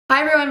Hi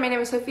everyone, my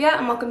name is Sophia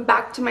and welcome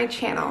back to my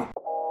channel.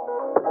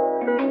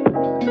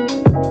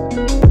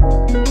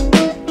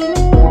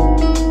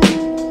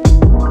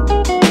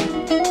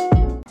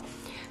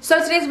 So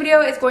today's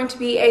video is going to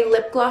be a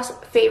lip gloss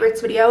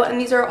favorites video,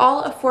 and these are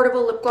all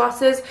affordable lip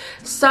glosses.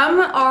 Some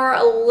are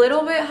a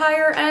little bit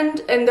higher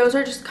end, and those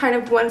are just kind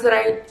of ones that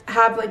I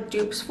have like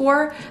dupes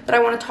for that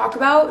I want to talk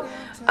about.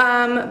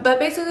 But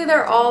basically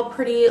they're all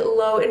pretty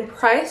low in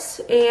price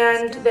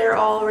and they're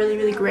all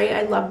really great.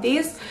 I love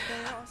these.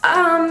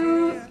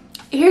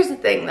 Here's the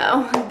thing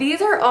though,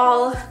 these are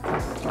all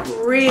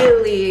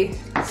really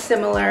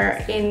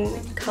similar in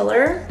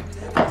color.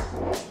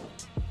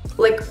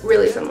 Like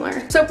really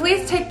similar. So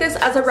please take this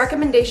as a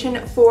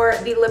recommendation for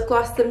the lip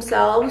gloss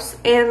themselves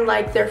and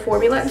like their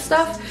formula and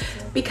stuff,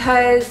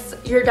 because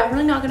you're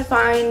definitely not going to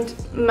find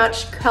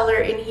much color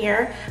in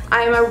here.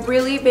 I am a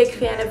really big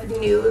fan of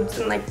nudes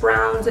and like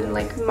browns and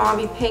like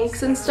mauve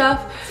pinks and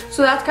stuff,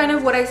 so that's kind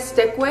of what I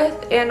stick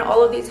with, and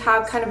all of these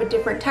have kind of a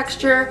different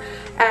texture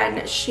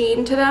and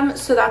sheen to them,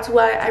 so that's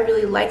why I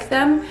really like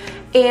them,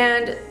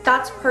 and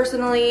that's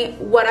personally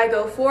what I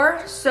go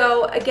for.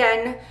 So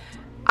again,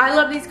 I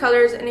love these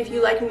colors, and if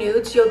you like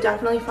nudes, you'll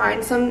definitely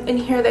find some in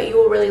here that you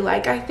will really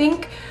like, I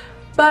think.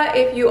 But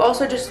if you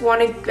also just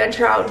want to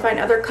venture out and find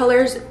other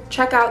colors,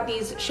 check out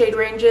these shade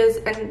ranges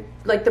and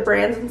like the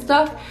brands and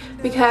stuff,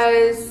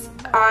 because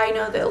I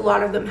know that a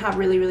lot of them have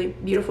really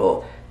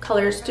beautiful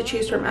colors to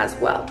choose from as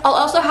well. I'll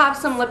also have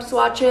some lip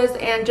swatches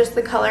and just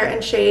the color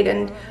and shade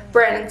and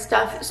brand and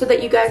stuff so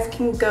that you guys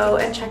can go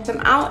and check them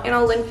out, and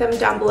I'll link them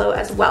down below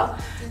as well.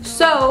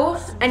 So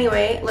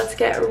anyway, let's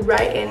get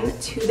right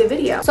into the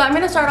video. So I'm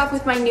going to start off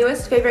with my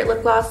newest favorite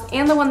lip gloss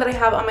and the one that I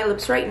have on my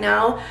lips right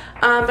now,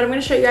 but I'm going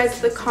to show you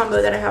guys the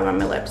combo that I have on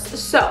my lips.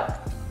 So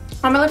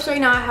on my lips right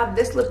now I have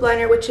this lip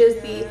liner, which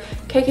is the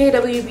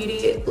KKW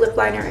Beauty lip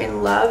liner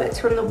in Love. It's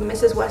from the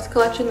Mrs. West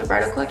collection, the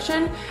bridal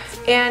collection,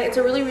 and it's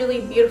a really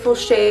beautiful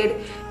shade,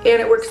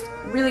 and it works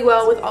really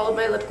well with all of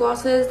my lip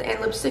glosses and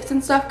lipsticks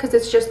and stuff because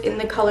it's just in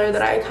the color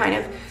that I kind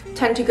of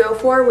tend to go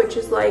for, which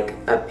is like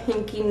a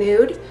pinky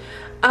nude.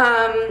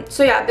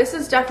 So yeah, this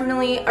is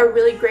definitely a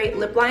really great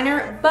lip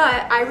liner,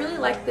 but I really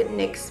like the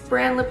NYX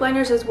brand lip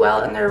liners as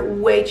well, and they're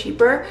way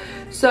cheaper.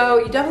 So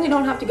you definitely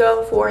don't have to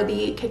go for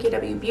the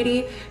KKW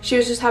Beauty. She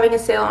was just having a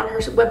sale on her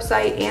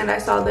website, and I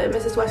saw the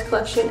Mrs. West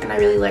collection, and I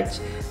really liked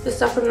the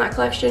stuff from that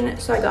collection,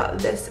 so I got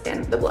this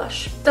and the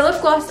blush. The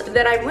lip gloss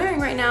that I'm wearing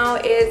right now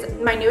is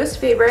my newest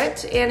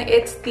favorite, and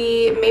it's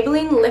the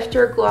Maybelline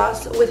Lifter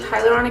Gloss with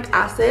hyaluronic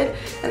acid,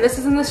 and this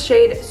is in the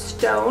shade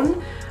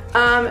Stone.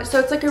 So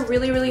it's like a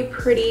really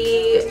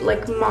pretty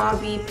like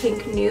mauve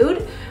pink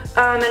nude,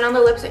 and on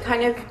the lips it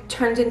kind of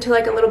turns into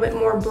like a little bit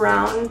more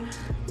brown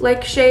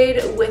like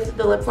shade with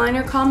the lip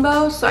liner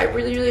combo, so I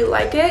really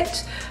like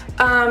it.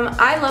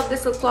 I love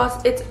this lip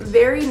gloss. It's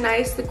very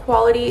nice. The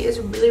quality is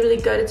really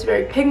good. It's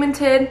very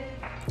pigmented,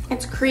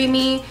 it's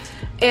creamy,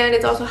 and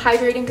it's also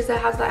hydrating because it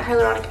has that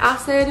hyaluronic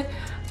acid.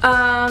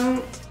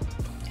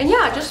 And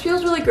yeah, it just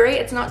feels really great.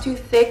 It's not too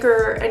thick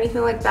or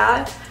anything like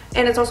that,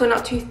 and it's also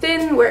not too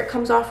thin where it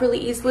comes off really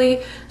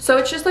easily. So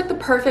it's just like the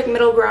perfect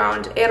middle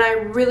ground, and I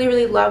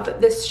really love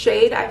this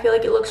shade. I feel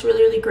like it looks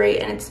really great,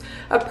 and it's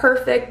a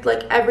perfect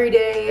like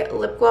everyday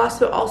lip gloss,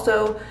 but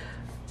also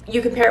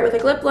you can pair it with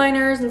like lip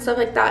liners and stuff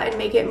like that and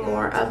make it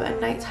more of a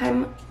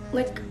nighttime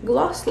like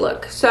gloss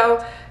look.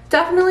 So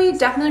definitely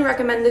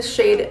recommend this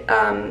shade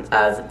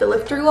of the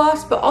Lifter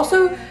Gloss, but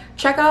also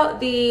check out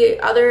the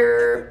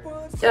other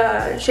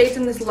shades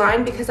in this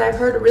line because I've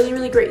heard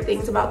really great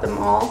things about them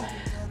all.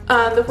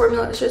 The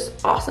formula is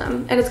just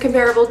awesome, and it's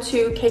comparable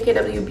to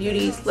KKW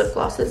Beauty's lip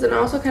glosses, and it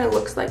also kind of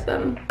looks like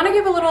them. I want to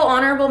give a little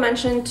honorable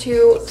mention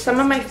to some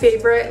of my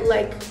favorite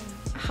like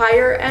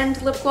higher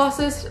end lip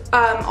glosses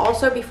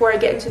also before I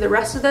get into the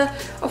rest of the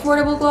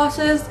affordable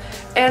glosses.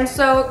 And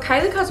so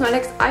Kylie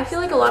Cosmetics, I feel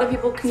like a lot of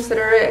people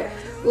consider it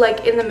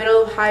like in the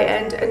middle of high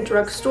end and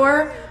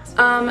drugstore,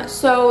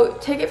 so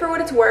take it for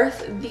what it's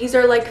worth. These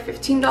are like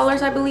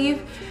 $15 I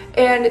believe,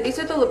 and these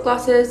are the lip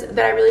glosses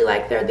that I really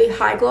like. They're the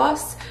High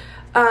Gloss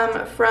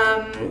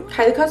from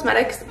Kylie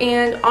Cosmetics,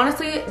 and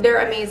honestly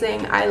they're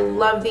amazing. I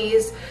love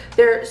these.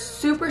 They're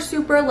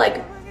super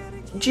like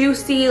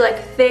juicy, like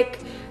thick.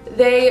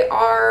 They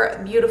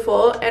are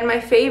beautiful, and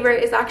my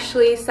favorite is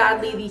actually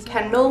sadly the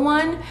Kendall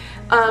one,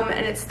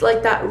 and it's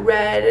like that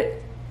red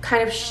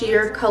kind of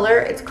sheer color.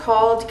 It's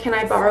called Can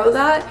I Borrow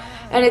That,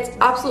 and it's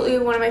absolutely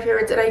one of my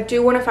favorites, and I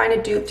do want to find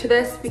a dupe to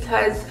this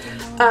because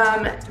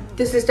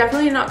this is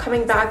definitely not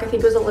coming back. I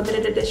think it was a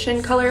limited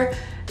edition color,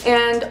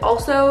 and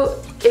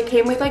also it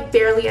came with like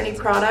barely any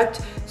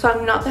product, so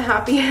I'm not the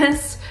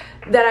happiest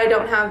that I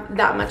don't have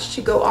that much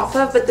to go off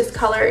of, but this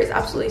color is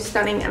absolutely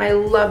stunning and I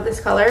love this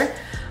color.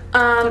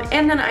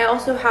 And then I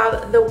also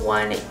have the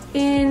one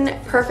in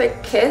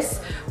Perfect Kiss,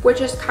 which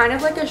is kind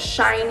of like a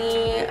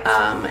shiny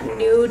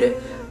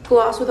nude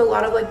gloss with a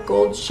lot of like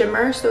gold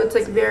shimmer, so it's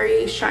like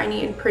very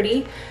shiny and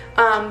pretty.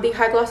 The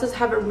high glosses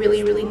have a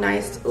really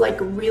nice like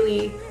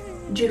really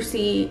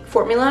juicy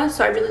formula,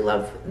 so I really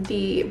love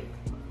the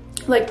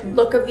like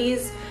look of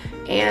these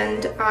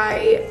and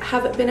I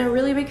have been a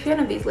really big fan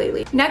of these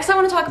lately. Next, I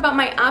want to talk about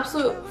my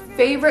absolute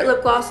favorite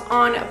lip gloss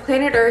on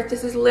planet Earth.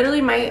 This is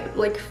literally my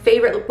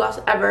favorite lip gloss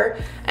ever.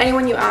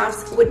 Anyone you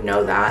ask would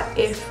know that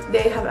if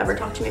they have ever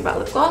talked to me about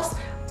lip gloss.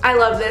 I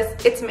love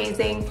this. It's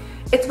amazing.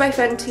 It's by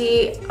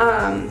Fenty,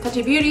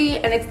 Fenty Beauty,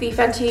 and it's the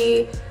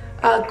Fenty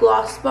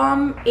Gloss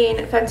Bomb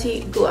in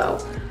Fenty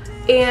Glow.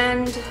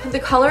 And the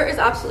color is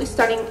absolutely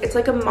stunning. It's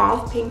like a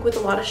mauve pink with a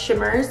lot of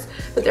shimmers,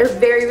 but they're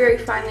very, very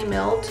finely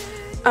milled.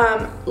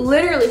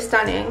 Literally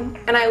stunning,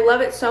 and I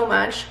love it so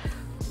much.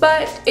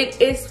 But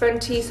it is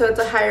Fenty, so it's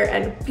a higher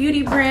end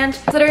beauty brand.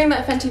 Considering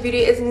that Fenty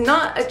Beauty is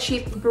not a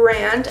cheap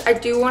brand, I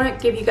do want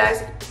to give you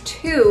guys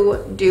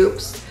 2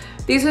 dupes.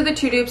 These are the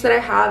 2 dupes that I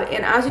have,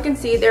 and as you can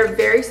see, they're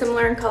very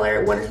similar in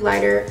color. One is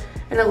lighter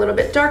and a little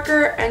bit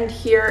darker, and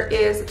here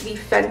is the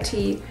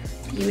Fenty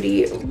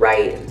Beauty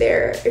right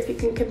there. If you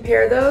can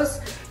compare those,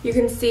 you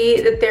can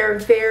see that they're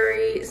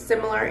very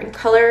similar in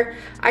color.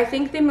 I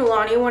think the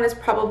Milani one is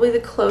probably the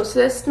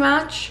closest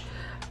match,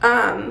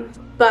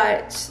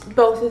 but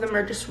both of them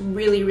are just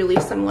really, really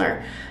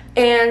similar.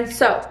 And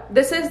so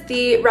this is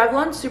the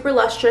Revlon Super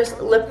Lustrous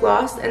Lip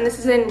Gloss, and this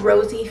is in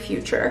Rosy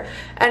Future,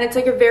 and it's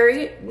like a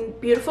very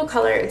beautiful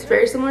color. It's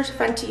very similar to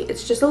Fenty.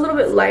 It's just a little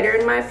bit lighter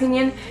in my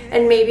opinion,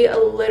 and maybe a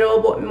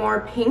little bit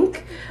more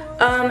pink.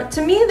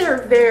 To me,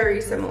 they're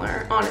very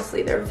similar.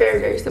 Honestly, they're very,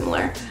 very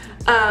similar.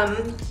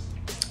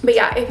 But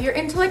yeah, if you're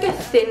into like a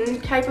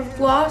thin type of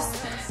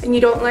gloss and you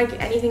don't like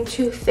anything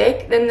too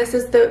thick, then this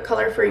is the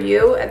color for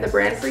you and the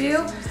brand for you.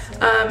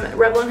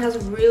 Revlon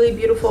has really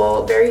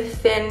beautiful, very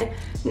thin,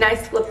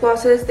 nice lip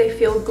glosses. They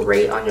feel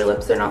great on your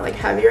lips. They're not like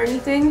heavy or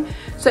anything.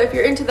 So if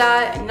you're into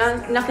that, and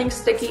nothing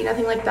sticky,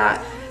 nothing like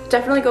that,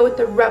 definitely go with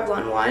the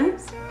Revlon one.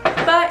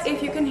 But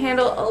if you can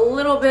handle a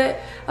little bit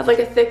of like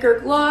a thicker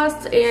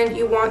gloss and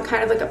you want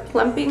kind of like a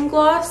plumping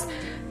gloss,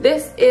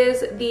 this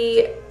is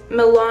the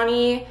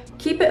Milani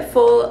Keep It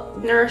Full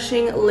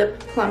Nourishing Lip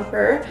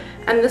Plumper,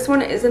 and this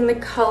one is in the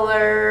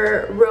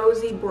color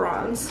Rosy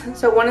Bronze.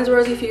 So one is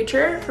Rosy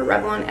Future for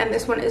Revlon, and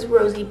this one is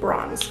Rosy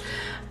Bronze.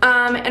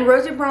 And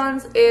Rosy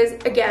Bronze is,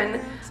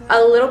 again, a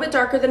little bit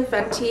darker than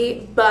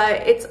Fenty,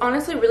 but it's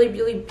honestly really,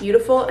 really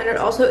beautiful, and it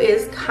also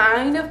is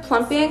kind of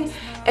plumping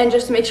and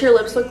just makes your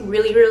lips look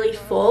really, really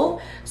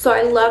full. So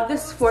I love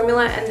this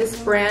formula and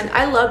this brand.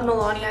 I love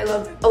Milani. I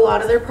love a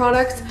lot of their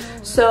products,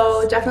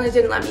 so definitely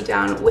didn't let me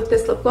down with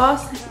this lip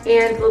gloss,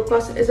 and lip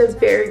gloss is a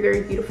very,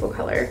 very beautiful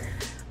color.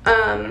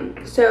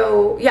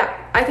 So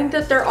yeah, I think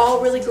that they're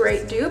all really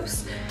great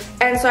dupes.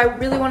 And so I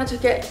really wanted to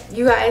get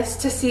you guys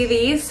to see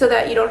these so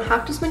that you don't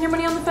have to spend your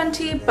money on the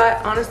Fenty, but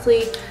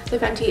honestly, the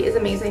Fenty is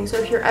amazing. So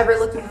if you're ever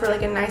looking for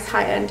like a nice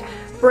high-end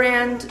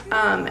brand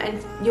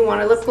and you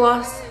want a lip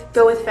gloss,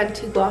 go with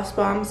Fenty Gloss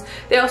Bombs.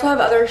 They also have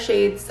other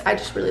shades. I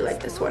just really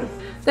like this one.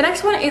 The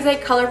next one is a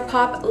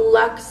ColourPop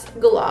Luxe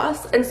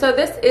Gloss. And so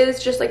this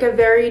is just like a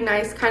very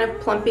nice kind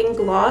of plumping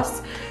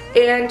gloss.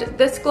 And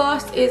this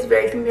gloss is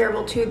very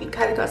comparable to the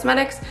Kylie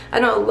Cosmetics. I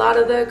know a lot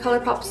of the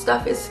ColourPop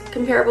stuff is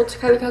comparable to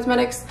Kylie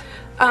Cosmetics.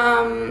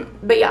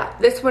 But yeah,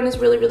 this one is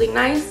really, really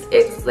nice.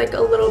 It's like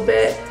a little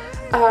bit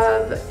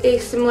of a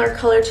similar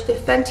color to the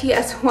Fenty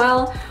as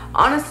well.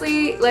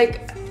 Honestly,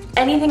 like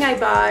anything I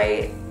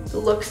buy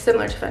looks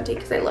similar to Fenty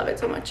because I love it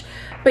so much.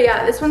 But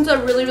yeah, this one's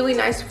a really, really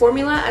nice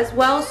formula as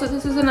well. So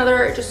this is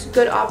another just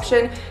good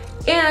option.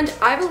 And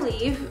I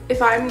believe,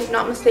 if I'm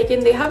not mistaken,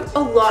 they have a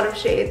lot of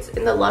shades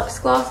in the Luxe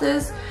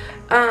glosses.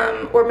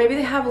 Or maybe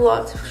they have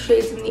lots of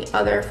shades in the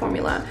other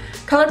formula.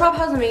 ColourPop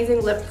has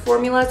amazing lip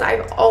formulas.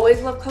 I've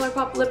always loved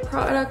ColourPop lip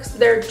products.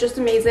 They're just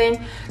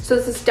amazing. So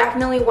this is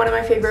definitely one of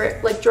my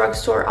favorite like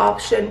drugstore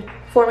option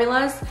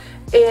formulas.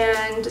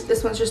 And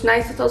this one's just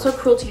nice. It's also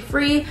cruelty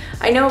free.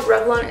 I know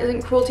Revlon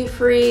isn't cruelty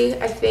free,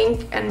 I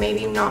think, and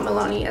maybe not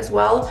Milani as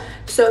well.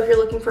 So if you're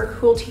looking for a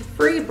cruelty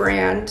free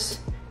brand,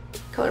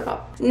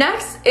 ColourPop.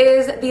 Next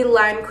is the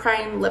Lime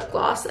Crime Lip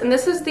Gloss, and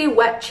this is the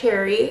Wet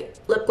Cherry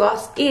Lip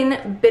Gloss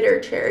in Bitter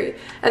Cherry.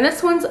 And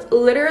this one's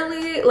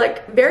literally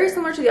like very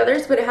similar to the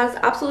others, but it has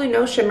absolutely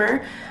no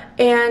shimmer,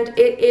 and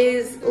it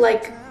is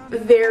like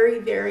very,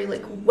 very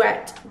like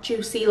wet,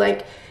 juicy.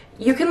 Like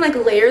you can like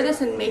layer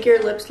this and make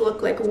your lips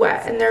look like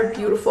wet, and they're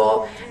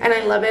beautiful, and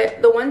I love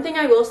it. The one thing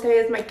I will say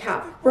is my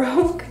cap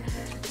broke,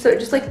 so it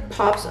just like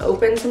pops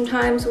open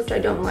sometimes, which I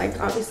don't like,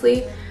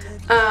 obviously.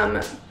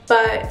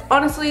 But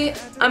honestly,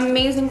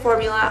 amazing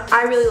formula.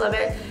 I really love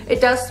it.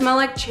 It does smell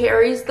like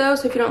cherries though,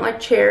 so if you don't like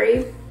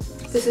cherry,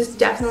 this is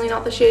definitely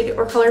not the shade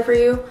or color for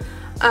you.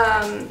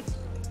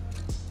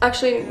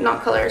 Actually,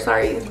 not color,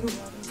 sorry,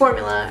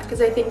 formula,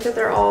 because I think that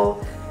they're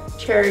all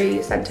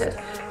cherry scented.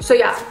 So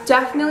yeah,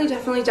 definitely,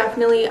 definitely,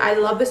 definitely, I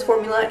love this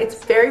formula.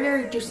 It's very,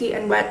 very juicy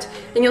and wet,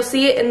 and you'll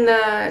see it in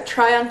the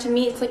try on to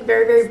me. It's like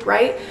very, very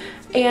bright,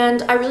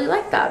 and I really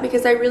like that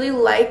because I really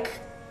like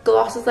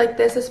glosses like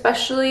this,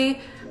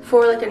 especially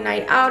for like a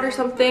night out or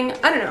something.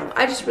 I don't know,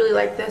 I just really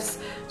like this,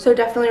 so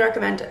definitely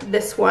recommend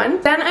this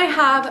one. Then I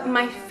have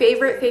my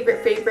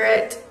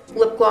favorite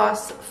lip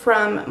gloss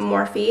from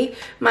Morphe.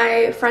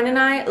 My friend and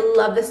I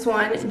love this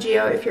one.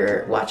 Gio, if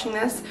you're watching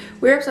this,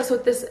 we're obsessed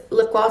with this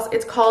lip gloss.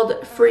 It's called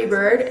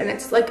Freebird, and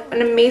it's like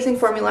an amazing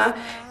formula.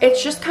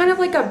 It's just kind of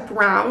like a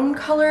brown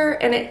color,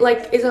 and it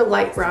like is a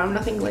light brown,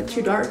 nothing like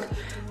too dark,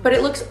 but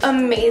it looks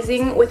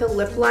amazing with a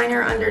lip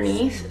liner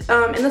underneath.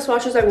 In the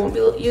swatches, I won't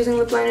be using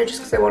lip liner just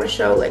because I want to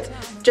show like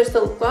just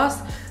the lip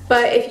gloss,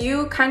 but if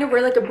you kind of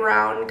wear like a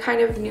brown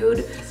kind of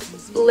nude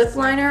lip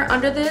liner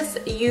under this,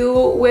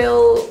 you'll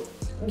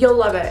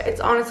love it.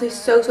 It's honestly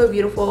so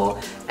beautiful,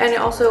 and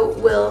it also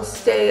will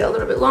stay a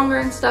little bit longer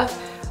and stuff.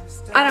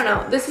 I don't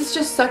know, this is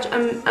just such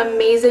an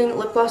amazing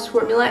lip gloss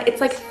formula.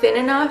 It's like thin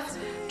enough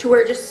to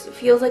where it just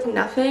feels like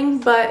nothing,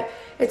 but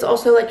it's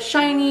also like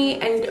shiny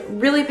and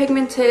really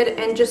pigmented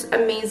and just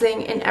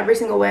amazing in every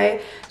single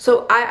way.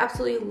 So I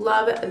absolutely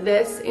love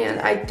this, and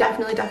I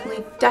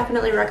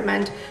definitely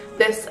recommend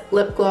this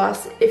lip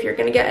gloss. If you're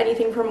gonna get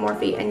anything from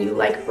Morphe and you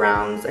like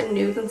browns and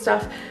nudes and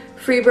stuff,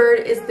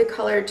 Freebird is the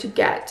color to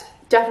get.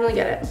 Definitely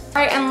get it.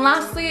 All right, and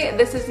lastly,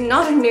 this is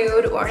not a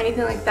nude or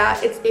anything like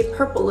that. It's a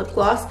purple lip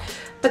gloss,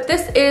 but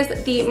this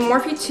is the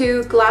Morphe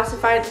 2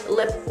 Glassified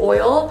Lip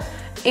Oil.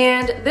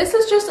 And this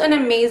is just an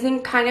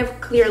amazing kind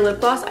of clear lip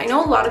gloss. I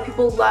know a lot of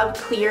people love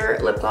clear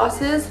lip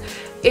glosses,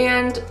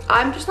 and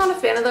I'm just not a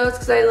fan of those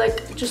because I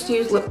like just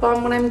use lip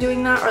balm when I'm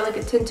doing that, or like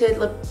a tinted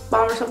lip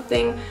balm or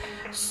something.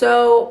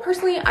 So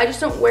personally, I just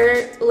don't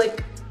wear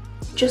like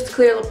just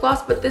clear lip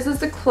gloss, but this is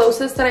the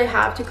closest that I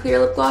have to clear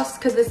lip gloss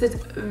because this is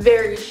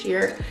very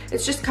sheer.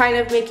 It's just kind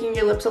of making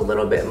your lips a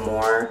little bit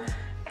more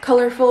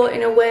colorful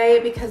in a way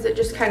because it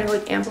just kind of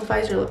like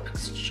amplifies your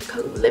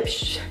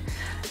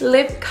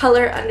lip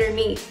color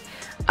underneath.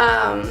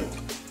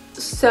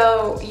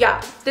 So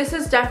yeah, this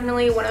is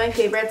definitely one of my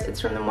favorites. It's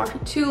from the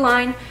Morphe 2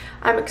 line.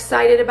 I'm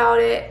excited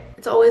about it.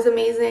 It's always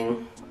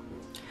amazing.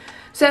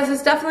 So this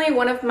is definitely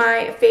one of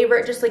my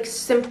favorite, just like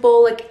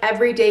simple, like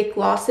everyday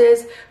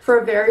glosses for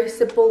a very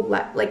simple,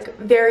 like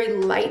very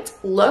light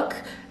look.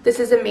 This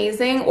is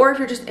amazing. Or if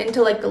you're just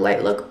into like the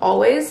light look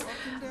always,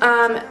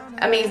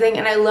 amazing.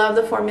 And I love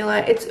the formula.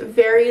 It's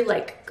very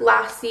like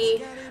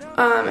glassy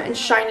and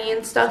shiny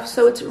and stuff.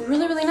 So it's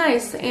really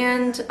nice.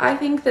 And I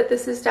think that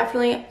this is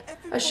definitely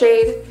a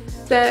shade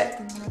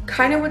that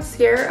kind of would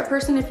scare a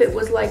person if it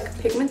was like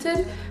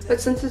pigmented, but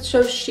since it's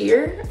so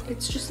sheer,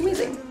 it's just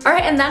amazing. All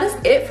right, and that is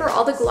it for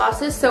all the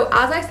glosses. So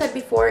as I said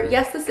before,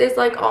 yes, this is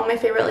like all my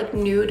favorite like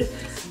nude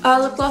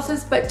lip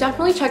glosses, but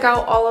definitely check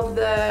out all of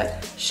the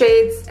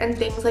shades and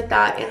things like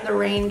that in the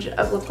range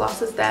of lip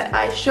glosses that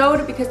I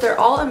showed, because they're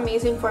all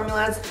amazing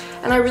formulas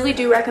and I really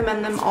do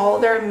recommend them all.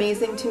 They're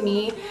amazing to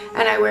me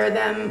and I wear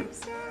them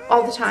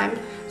all the time.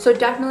 So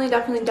definitely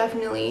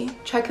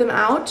check them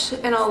out,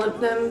 and I'll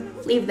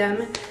leave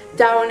them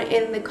down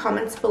in the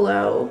comments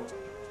below,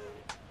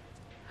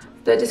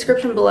 the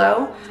description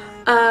below.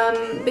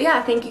 But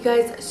yeah, thank you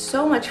guys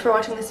so much for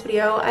watching this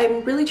video.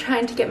 I'm really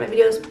trying to get my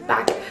videos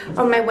back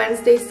on my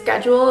Wednesday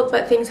schedule,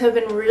 but things have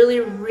been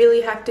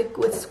really hectic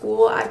with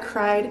school. I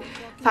cried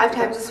 5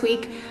 times this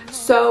week,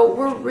 so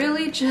we're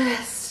really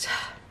just,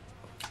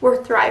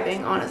 we're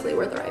thriving, honestly,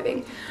 we're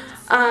thriving.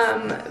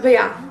 But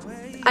yeah,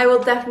 I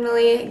will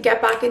definitely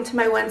get back into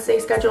my Wednesday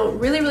schedule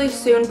really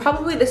soon,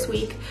 probably this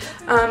week.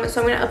 So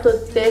I'm gonna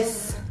upload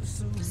this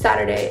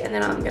Saturday, and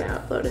then I'm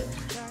gonna upload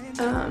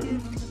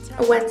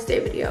a Wednesday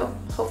video,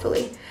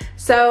 hopefully.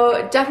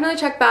 So definitely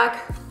check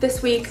back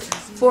this week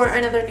for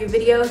another new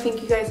video.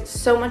 Thank you guys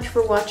so much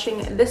for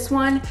watching this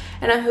one,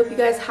 and I hope you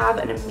guys have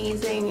an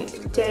amazing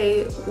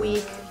day,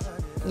 week,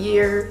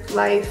 year,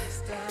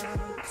 life,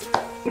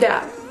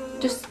 yeah,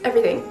 just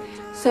everything.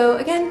 So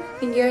again,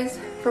 thank you guys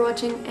for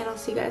watching, and I'll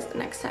see you guys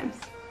next time.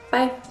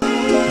 Bye.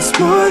 It's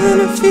more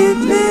than a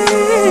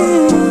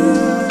feeling.